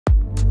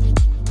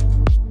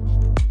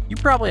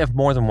probably have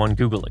more than one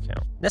Google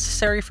account,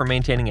 necessary for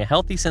maintaining a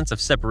healthy sense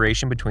of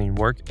separation between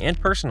work and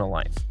personal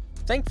life.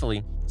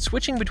 Thankfully,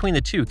 switching between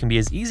the two can be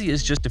as easy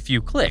as just a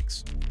few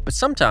clicks, but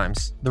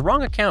sometimes the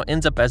wrong account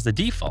ends up as the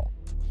default.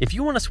 If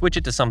you want to switch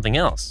it to something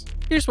else,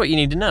 here's what you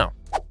need to know.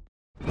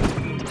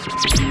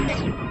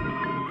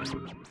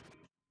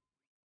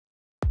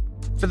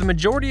 For the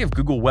majority of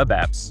Google web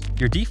apps,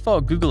 your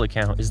default Google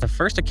account is the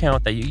first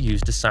account that you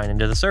use to sign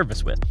into the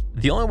service with.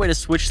 The only way to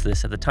switch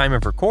this at the time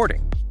of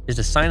recording is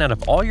to sign out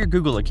of all your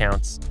Google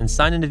accounts and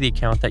sign into the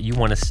account that you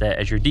want to set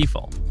as your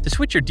default. To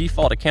switch your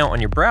default account on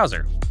your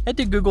browser, head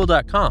to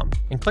google.com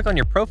and click on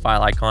your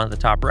profile icon at the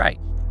top right.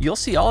 You'll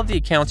see all of the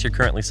accounts you're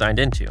currently signed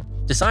into.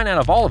 To sign out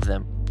of all of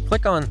them,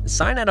 click on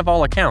Sign Out of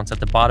All Accounts at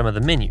the bottom of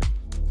the menu.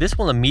 This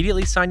will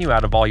immediately sign you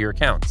out of all your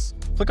accounts.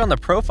 Click on the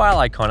profile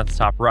icon at the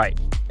top right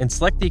and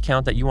select the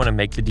account that you want to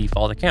make the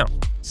default account.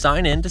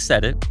 Sign in to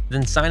set it,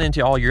 then sign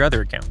into all your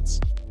other accounts.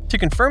 To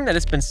confirm that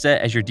it's been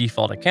set as your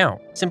default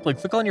account, simply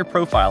click on your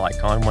profile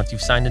icon once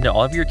you've signed into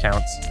all of your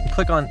accounts and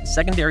click on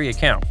Secondary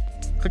Account.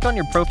 Click on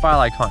your profile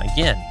icon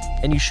again,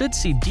 and you should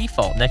see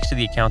Default next to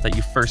the account that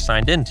you first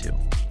signed into.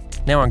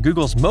 Now on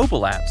Google's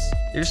mobile apps,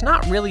 there's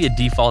not really a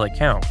default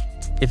account.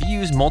 If you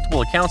use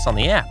multiple accounts on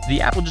the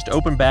app will just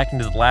open back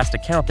into the last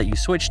account that you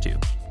switched to,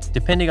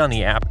 depending on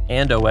the app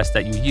and OS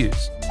that you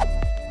use.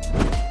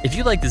 If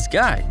you like this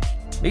guide,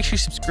 make sure you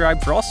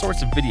subscribe for all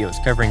sorts of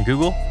videos covering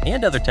Google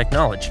and other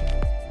technology.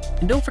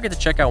 And don't forget to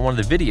check out one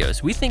of the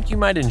videos we think you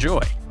might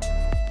enjoy.